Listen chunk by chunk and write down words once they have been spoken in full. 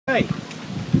Hey,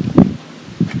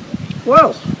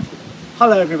 well,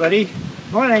 hello everybody,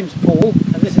 my name's Paul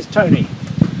and this is Tony,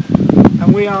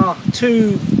 and we are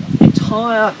two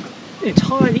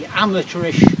entirely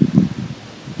amateurish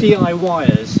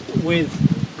DIYers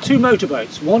with two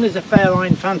motorboats. One is a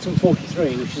Fairline Phantom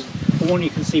 43, which is the one you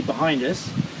can see behind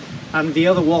us, and the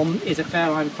other one is a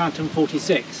Fairline Phantom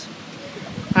 46,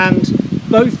 and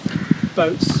both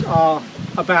boats are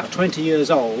about 20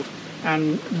 years old,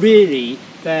 and really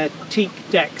their teak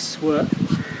decks were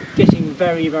getting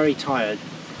very tired,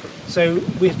 so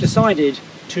we've decided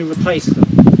to replace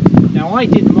them. Now, I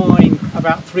did mine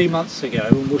about 3 months ago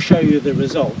and we'll show you the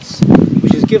results,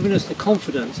 which has given us the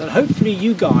confidence, and hopefully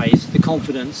you guys the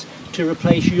confidence, to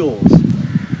replace yours.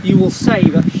 You will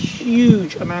save a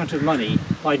huge amount of money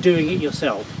by doing it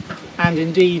yourself, and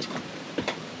indeed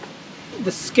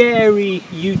the scary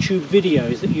YouTube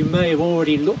videos that you may have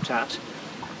already looked at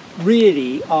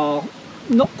really are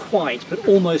not quite, but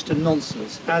almost a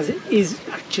nonsense, as it is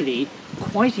actually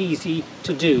quite easy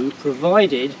to do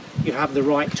provided you have the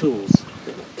right tools.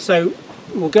 So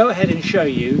we'll go ahead and show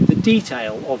you the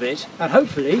detail of it, and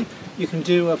hopefully you can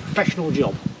do a professional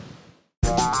job.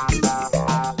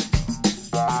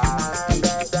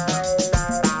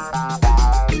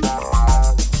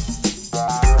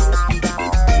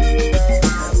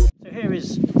 So here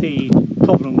is the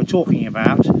problem we're talking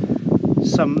about: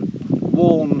 some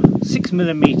worn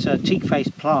 6mm teak face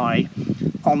ply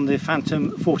on the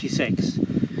Phantom 46,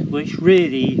 which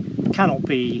really cannot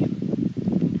be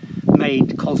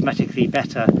made cosmetically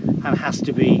better and has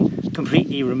to be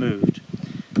completely removed.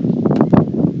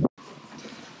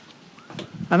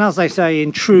 And as they say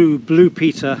in true Blue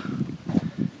Peter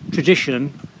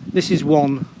tradition, this is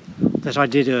one that I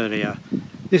did earlier.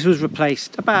 This was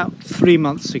replaced about 3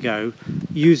 months ago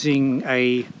using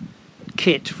a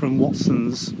kit from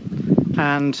Watson's,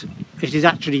 and it is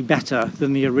actually better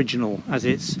than the original, as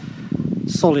it's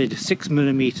solid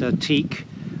 6mm teak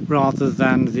rather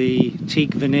than the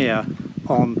teak veneer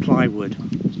on plywood.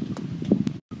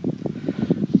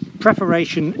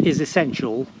 Preparation is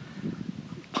essential,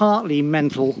 partly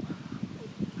mental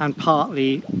and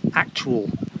partly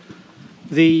actual.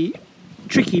 The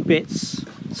tricky bits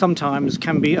sometimes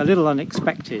can be a little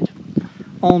unexpected.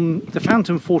 On the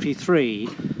Phantom 43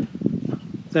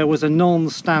 there was a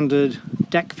non-standard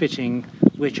deck fitting,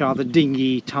 which are the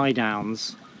dinghy tie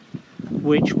downs,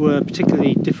 which were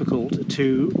particularly difficult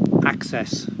to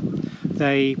access.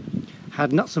 They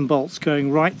had nuts and bolts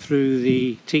going right through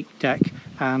the teak deck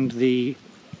and the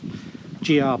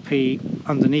GRP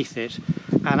underneath it,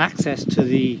 and access to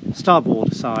the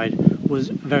starboard side was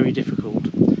very difficult.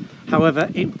 However,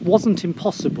 it wasn't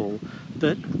impossible,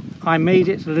 but I made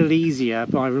it a little easier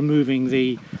by removing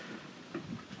the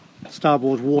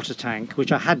starboard water tank,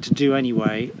 which I had to do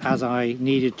anyway as I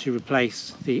needed to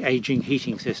replace the aging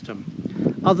heating system.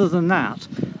 Other than that,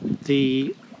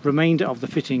 the remainder of the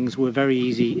fittings were very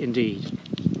easy indeed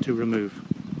to remove.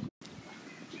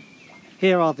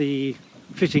 Here are the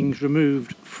fittings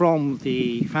removed from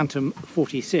the Phantom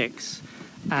 46,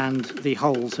 and the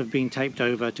holes have been taped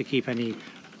over to keep any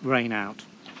rain out.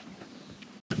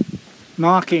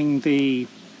 Marking the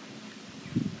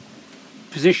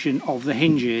position of the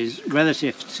hinges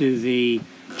relative to the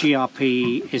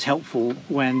GRP is helpful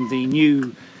when the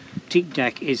new teak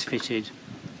deck is fitted,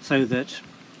 so that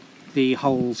the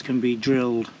holes can be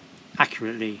drilled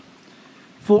accurately.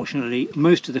 Fortunately,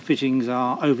 most of the fittings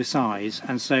are oversized,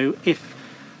 and so if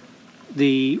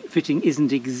the fitting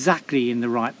isn't exactly in the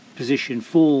right position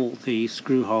for the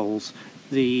screw holes,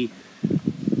 the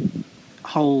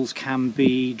holes can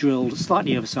be drilled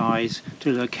slightly oversized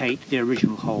to locate the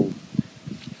original hole.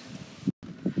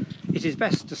 It is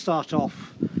best to start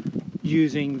off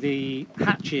using the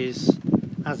hatches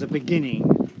as a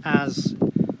beginning, as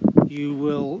you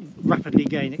will rapidly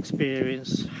gain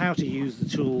experience how to use the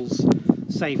tools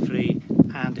safely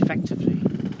and effectively.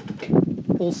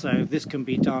 Also, this can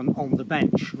be done on the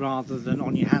bench rather than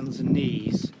on your hands and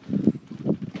knees.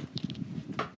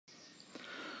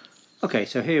 Okay,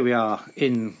 so here we are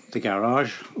in the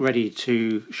garage, ready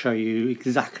to show you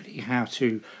exactly how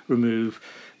to remove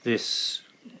this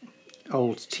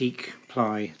old teak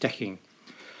ply decking.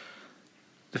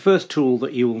 The first tool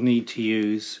that you will need to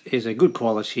use is a good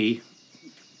quality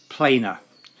planer,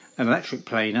 an electric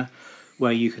planer,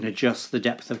 where you can adjust the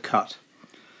depth of cut.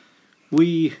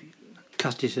 We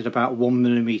cut it at about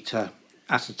 1mm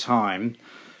at a time,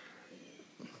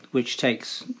 which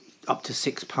takes up to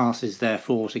 6 passes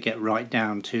therefore to get right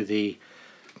down to the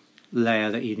layer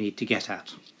that you need to get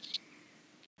at.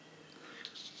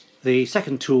 The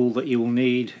second tool that you will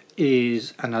need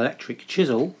is an electric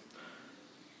chisel,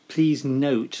 please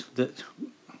note that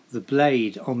the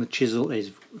blade on the chisel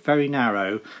is very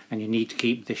narrow and you need to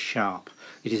keep this sharp.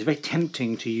 It is very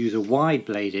tempting to use a wide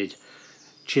bladed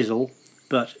chisel,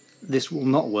 but this will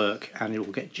not work and it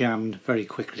will get jammed very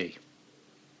quickly.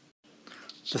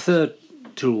 The third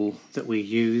tool that we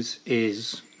use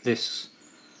is this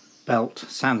belt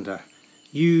sander.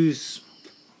 Use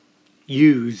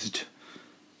used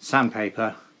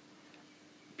sandpaper,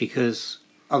 because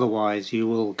otherwise you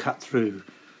will cut through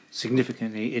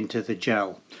significantly into the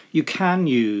gel. You can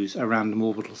use a random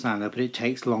orbital sander, but it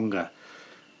takes longer.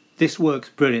 This works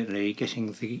brilliantly,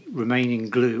 getting the remaining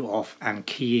glue off and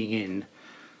keying in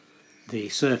the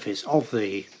surface of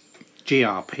the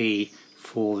GRP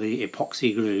for the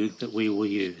epoxy glue that we will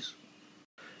use.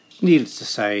 Needless to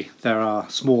say, there are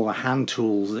smaller hand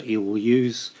tools that you will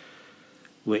use,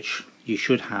 which you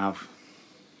should have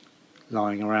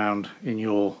lying around in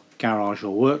your garage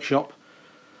or workshop,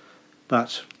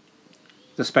 but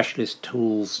the specialist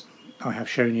tools I have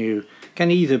shown you can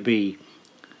either be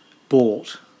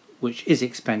bought, which is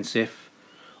expensive,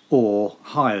 or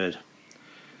hired.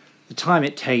 The time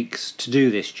it takes to do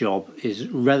this job is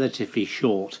relatively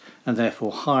short, and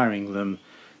therefore hiring them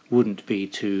wouldn't be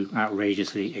too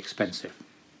outrageously expensive.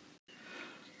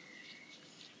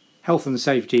 Health and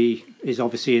safety is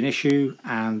obviously an issue,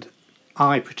 and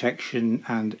eye protection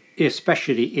and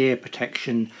especially ear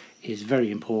protection is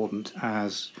very important,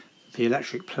 as the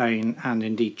electric plane and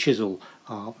indeed chisel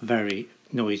are very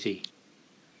noisy.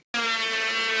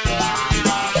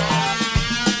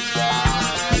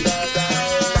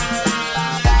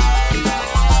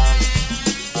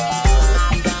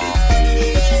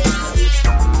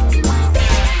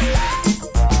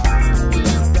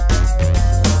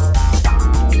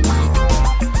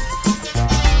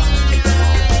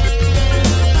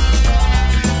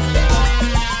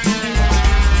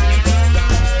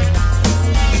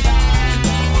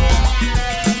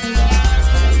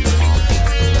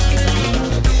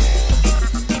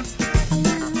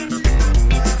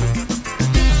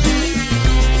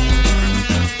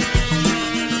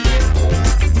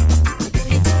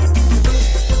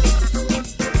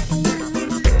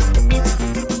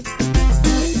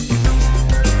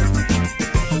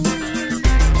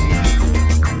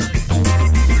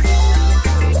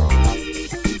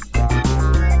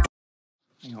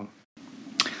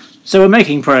 So we're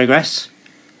making progress.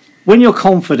 When your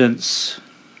confidence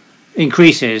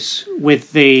increases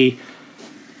with the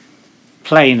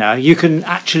planer, you can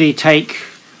actually take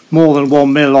more than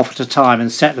 1 mil off at a time and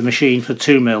set the machine for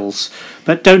 2 mils.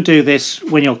 But don't do this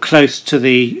when you're close to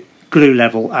the glue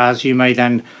level, as you may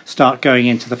then start going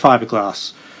into the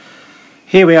fiberglass.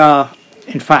 Here we are,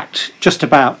 in fact, just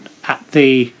about at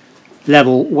the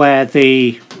level where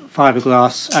the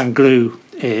fiberglass and glue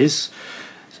is.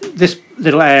 This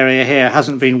little area here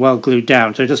hasn't been well glued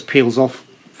down, so it just peels off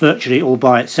virtually all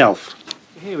by itself.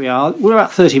 Here we are, we're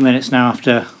about 30 minutes now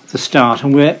after the start,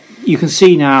 and you can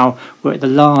see now we're at the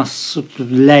last sort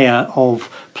of layer of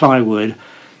plywood.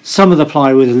 Some of the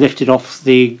plywood is lifted off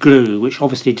the glue, which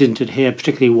obviously didn't adhere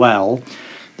particularly well.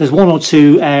 There's 1 or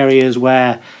 2 areas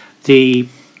where the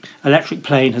electric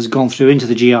plane has gone through into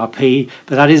the GRP,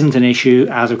 but that isn't an issue,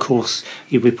 as of course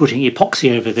you'll be putting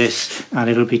epoxy over this and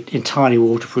it'll be entirely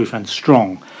waterproof and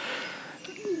strong.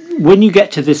 When you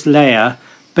get to this layer,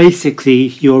 basically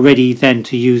you're ready then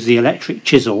to use the electric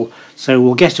chisel, so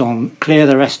we'll get on, clear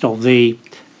the rest of the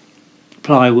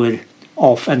plywood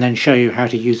off, and then show you how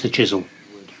to use the chisel.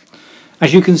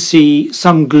 As you can see,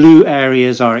 some glue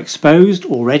areas are exposed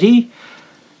already,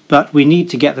 but we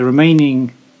need to get the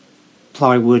remaining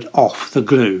plywood off the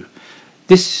glue.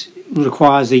 This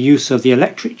requires the use of the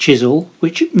electric chisel,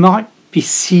 which might be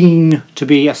seen to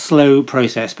be a slow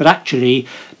process, but actually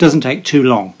doesn't take too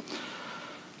long.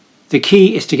 The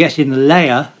key is to get in the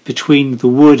layer between the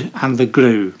wood and the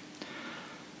glue.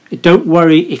 Don't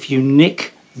worry if you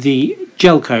nick the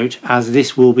gel coat, as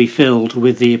this will be filled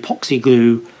with the epoxy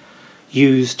glue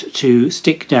used to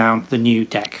stick down the new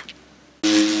deck.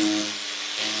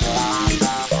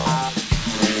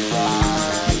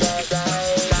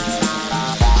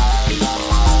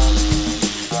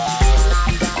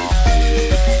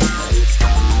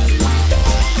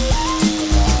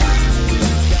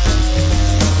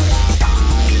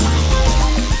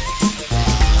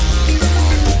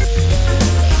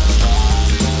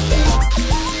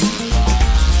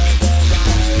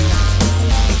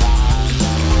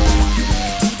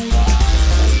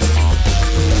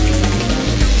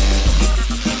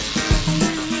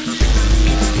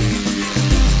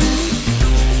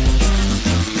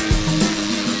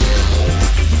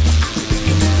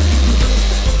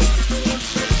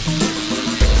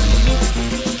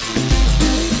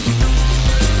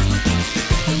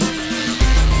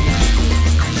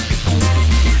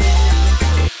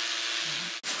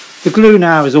 glue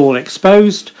now is all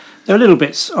exposed. There are little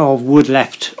bits of wood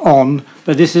left on,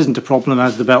 but this isn't a problem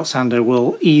as the belt sander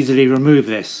will easily remove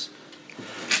this.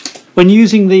 When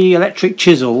using the electric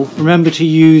chisel, remember to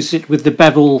use it with the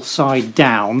bevel side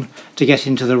down to get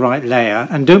into the right layer,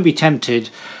 and don't be tempted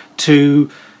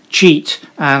to cheat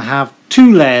and have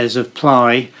 2 layers of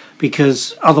ply,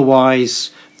 because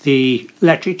otherwise the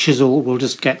electric chisel will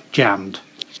just get jammed.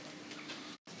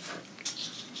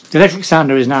 The electric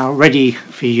sander is now ready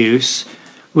for use.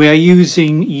 We are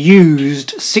using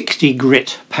used 60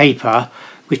 grit paper,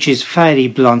 which is fairly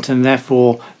blunt and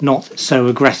therefore not so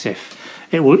aggressive.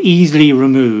 It will easily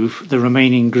remove the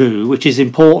remaining glue, which is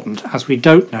important as we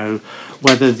don't know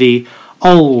whether the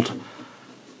old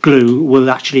glue will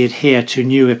actually adhere to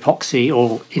new epoxy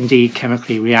or indeed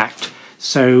chemically react.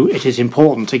 So it is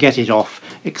important to get it off,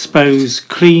 expose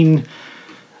clean,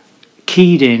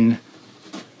 keyed in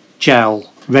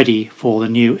gel ready for the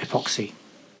new epoxy.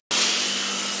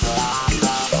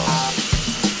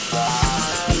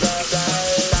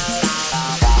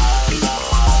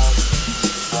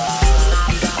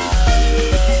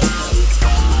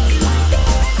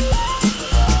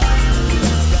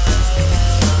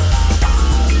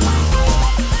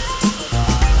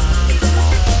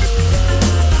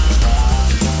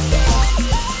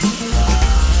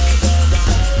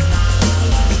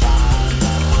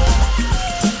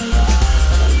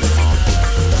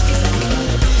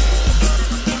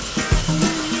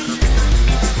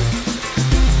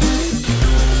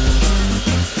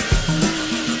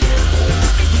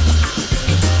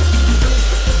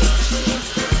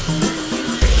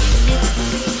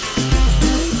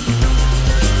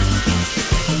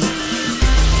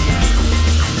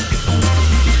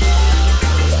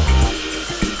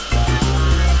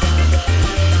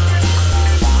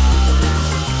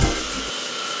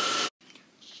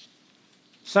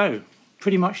 So,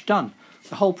 pretty much done.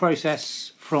 The whole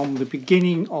process from the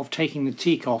beginning of taking the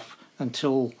teak off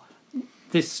until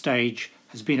this stage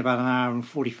has been about 1 hour and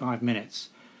 45 minutes,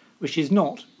 which is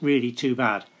not really too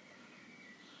bad.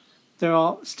 There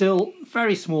are still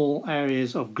very small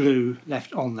areas of glue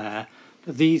left on there,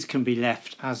 but these can be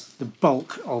left as the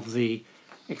bulk of the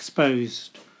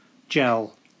exposed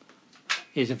gel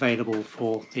is available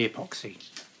for the epoxy.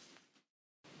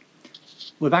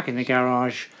 We're back in the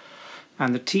garage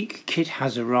and the teak kit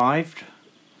has arrived,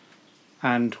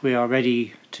 and we are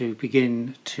ready to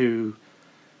begin to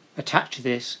attach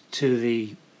this to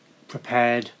the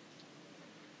prepared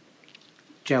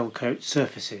gel coat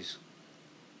surfaces.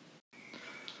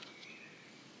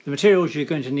 The materials you're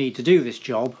going to need to do this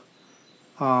job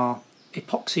are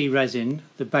epoxy resin,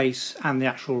 the base and the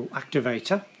actual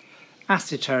activator,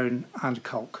 acetone and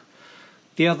caulk.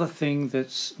 The other thing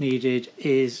that's needed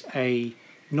is a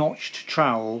notched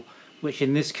trowel, which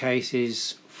in this case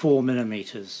is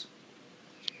 4mm.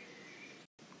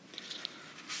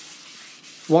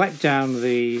 Wipe down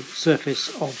the surface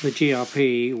of the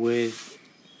GRP with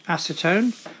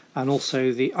acetone and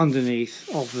also the underneath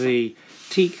of the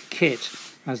teak kit,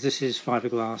 as this is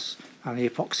fiberglass and the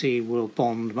epoxy will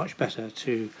bond much better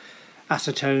to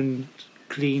acetone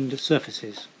cleaned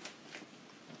surfaces.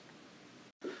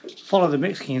 Follow the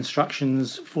mixing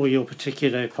instructions for your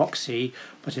particular epoxy,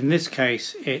 but in this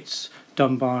case it's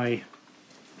done by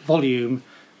volume,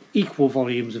 equal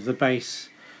volumes of the base,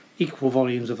 equal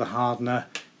volumes of the hardener,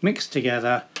 mixed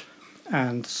together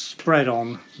and spread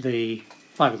on the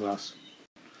fiberglass.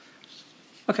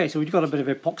 Okay, so we've got a bit of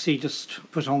epoxy just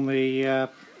put on the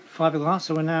fiberglass,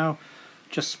 so we're now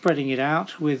just spreading it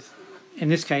out with, in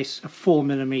this case, a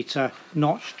 4mm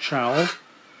notched trowel.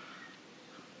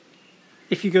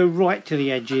 If you go right to the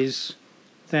edges,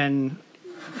 then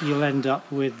you'll end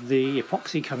up with the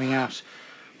epoxy coming out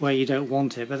where you don't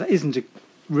want it, but that isn't a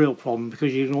real problem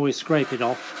because you can always scrape it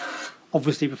off,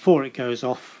 obviously before it goes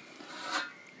off,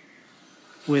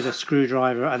 with a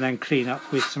screwdriver, and then clean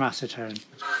up with some acetone.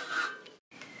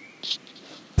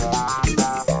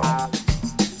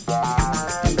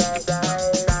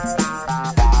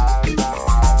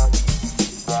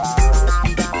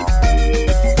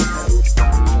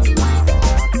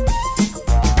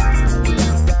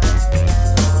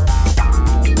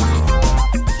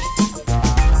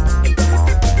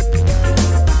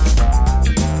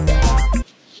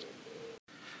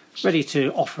 Ready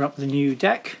to offer up the new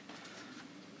deck.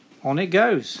 On it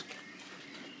goes.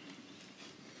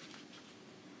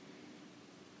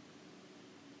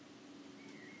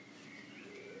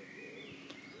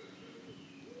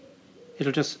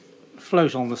 It'll just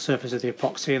float on the surface of the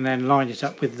epoxy and then line it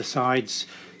up with the sides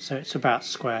so it's about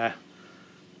square.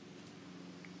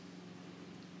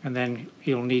 And then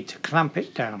you'll need to clamp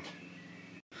it down.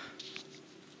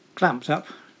 Clamped up,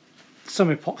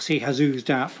 some epoxy has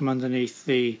oozed out from underneath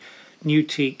the new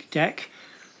teak deck.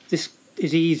 This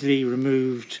is easily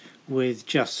removed with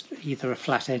just either a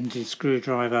flat-ended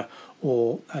screwdriver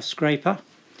or a scraper.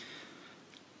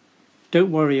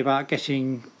 Don't worry about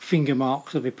getting finger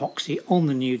marks of epoxy on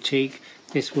the new teak,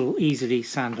 this will easily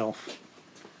sand off.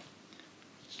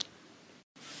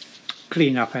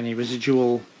 Clean up any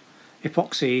residual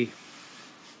epoxy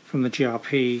from the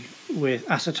GRP with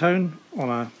acetone on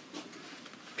a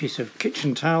piece of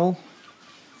kitchen towel.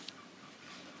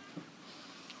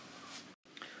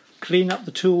 Clean up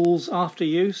the tools after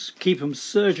use, keep them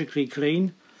surgically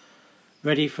clean,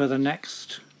 ready for the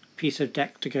next piece of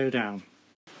deck to go down.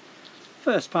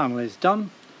 First panel is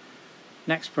done.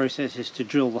 Next process is to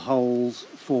drill the holes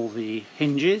for the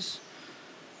hinges,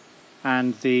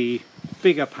 and the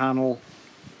bigger panel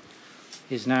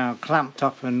is now clamped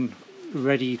up and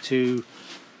ready to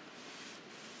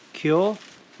cure.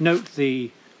 Note the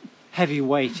heavy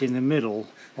weight in the middle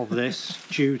of this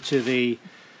due to the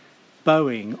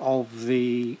bowing of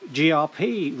the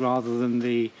GRP rather than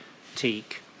the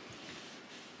teak.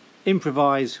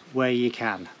 Improvise where you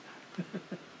can.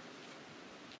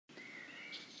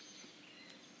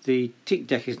 The teak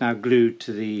deck is now glued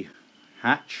to the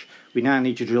hatch. We now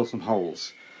need to drill some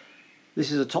holes.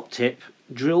 This is a top tip.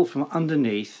 Drill from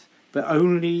underneath, but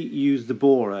only use the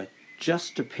borer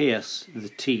just to pierce the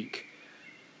teak,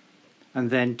 and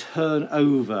then turn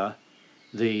over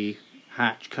the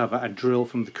hatch cover and drill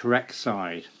from the correct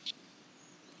side.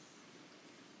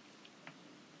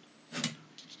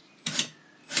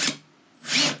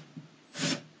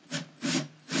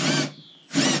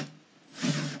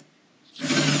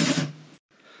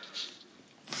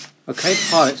 Okay, the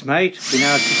pilot's made. We're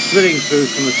now just drilling through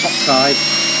from the top side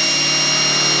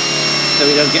so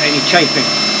we don't get any chafing.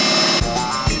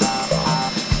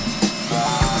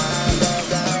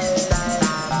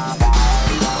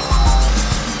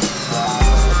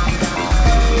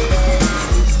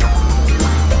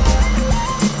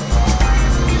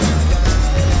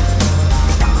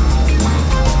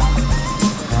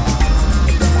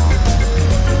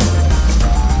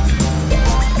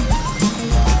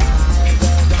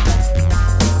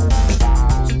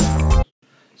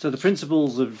 So the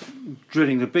principles of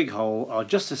drilling the big hole are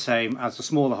just the same as the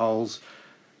smaller holes.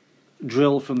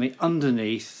 Drill from the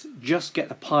underneath, just get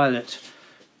the pilot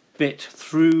bit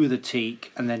through the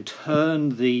teak and then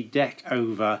turn the deck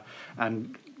over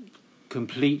and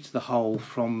complete the hole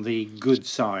from the good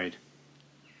side.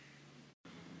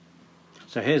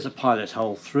 So here's a pilot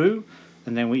hole through,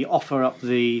 and then we offer up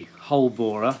the hole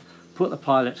borer, put the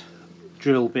pilot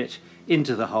drill bit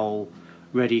into the hole,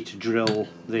 ready to drill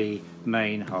the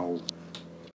main hole.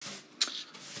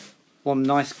 One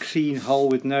nice clean hole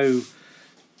with no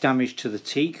damage to the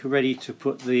teak, ready to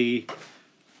put the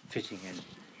fitting in.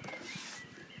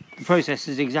 The process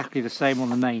is exactly the same on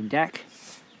the main deck.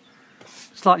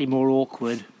 Slightly more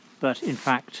awkward, but in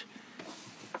fact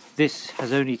this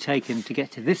has only taken to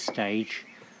get to this stage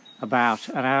about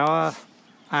an hour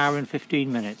and 15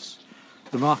 minutes.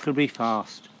 Remarkably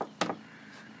fast.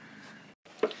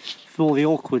 For all the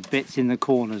awkward bits in the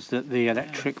corners that the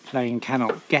electric plane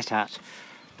cannot get at,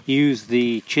 use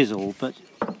the chisel but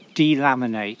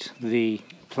delaminate the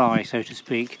ply, so to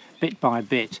speak, bit by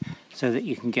bit so that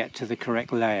you can get to the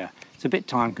correct layer. It's a bit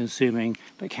time consuming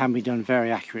but can be done very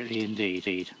accurately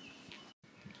indeed.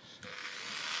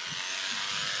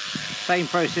 Same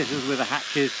process as with the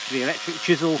hatches. The electric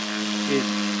chisel is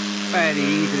fairly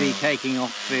easily taking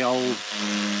off the old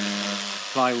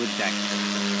plywood deck.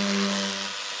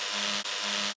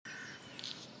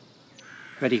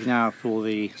 Ready now for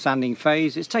the sanding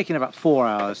phase. It's taken about 4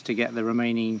 hours to get the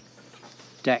remaining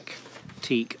deck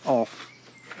teak off.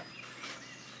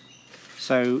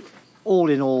 So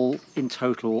all in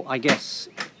total, I guess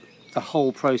the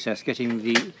whole process, getting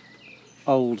the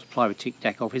old plywood teak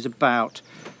deck off, is about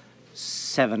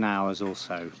 7 hours or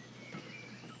so.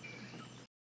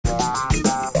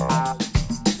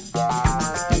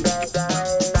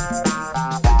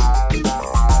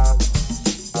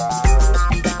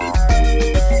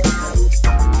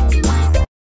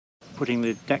 Putting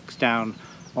the decks down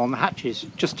on the hatches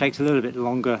just takes a little bit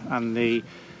longer, and the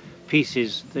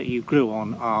pieces that you glue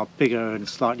on are bigger and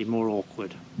slightly more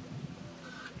awkward.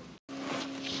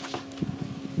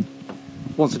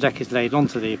 Once the deck is laid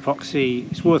onto the epoxy,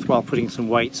 it's worthwhile putting some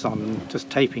weights on and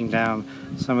just taping down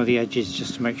some of the edges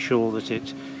just to make sure that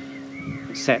it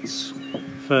sets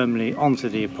firmly onto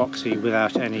the epoxy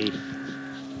without any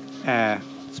air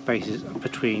spaces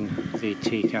between the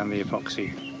teak and the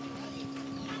epoxy.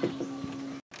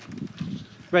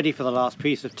 Ready for the last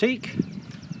piece of teak.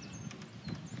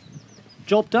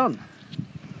 Job done.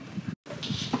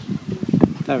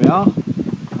 There we are,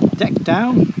 deck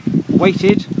down,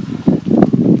 weighted,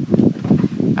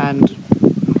 and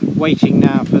waiting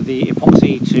now for the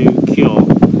epoxy to cure.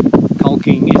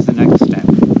 Caulking is the next step.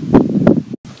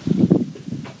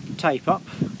 Tape up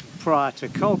prior to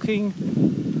caulking.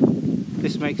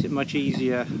 This makes it much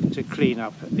easier to clean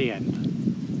up at the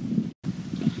end.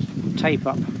 Tape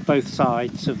up both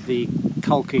sides of the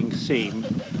caulking seam.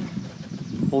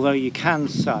 Although you can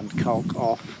sand caulk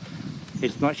off,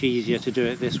 it's much easier to do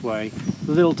it this way.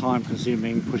 A little time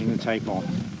consuming putting the tape on.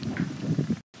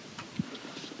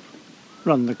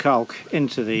 Run the caulk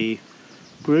into the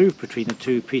groove between the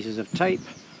two pieces of tape.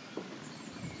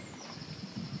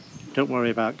 Don't worry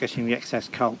about getting the excess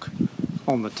caulk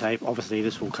on the tape. Obviously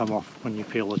this will come off when you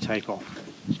peel the tape off.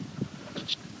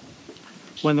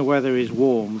 When the weather is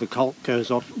warm, the caulk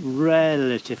goes off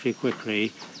relatively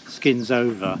quickly, skins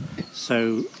over,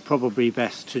 so probably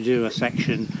best to do a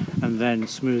section and then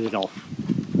smooth it off.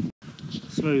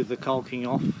 Smooth the caulking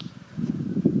off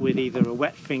with either a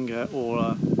wet finger or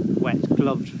a wet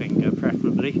gloved finger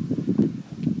preferably,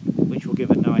 which will give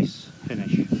a nice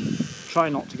finish. Try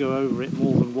not to go over it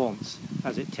more than once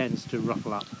as it tends to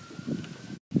ruffle up.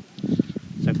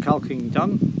 So caulking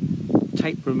done,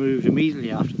 tape removed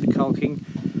immediately after the caulking,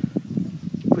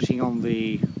 putting on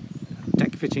the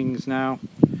deck fittings now.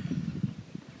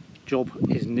 Job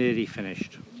is nearly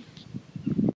finished.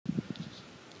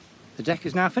 The deck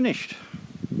is now finished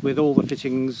with all the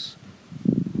fittings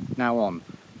now on.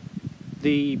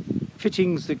 The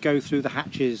fittings that go through the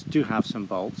hatches do have some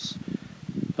bolts,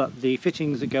 but the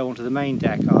fittings that go onto the main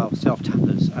deck are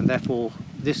self-tappers, and therefore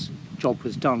this job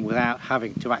was done without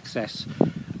having to access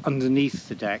underneath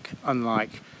the deck,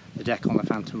 unlike the deck on the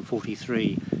Phantom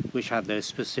 43, which had those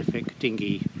specific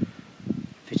dinghy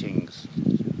fittings.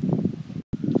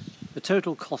 The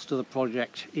total cost of the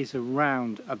project is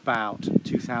around about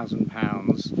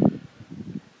 £2,000,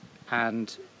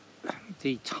 and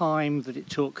the time that it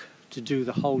took to do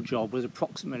the whole job was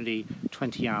approximately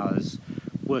 20 hours,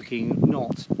 working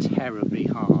not terribly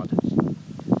hard.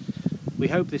 We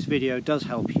hope this video does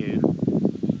help you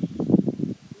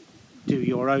do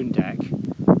your own deck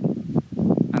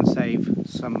and save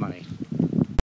some money.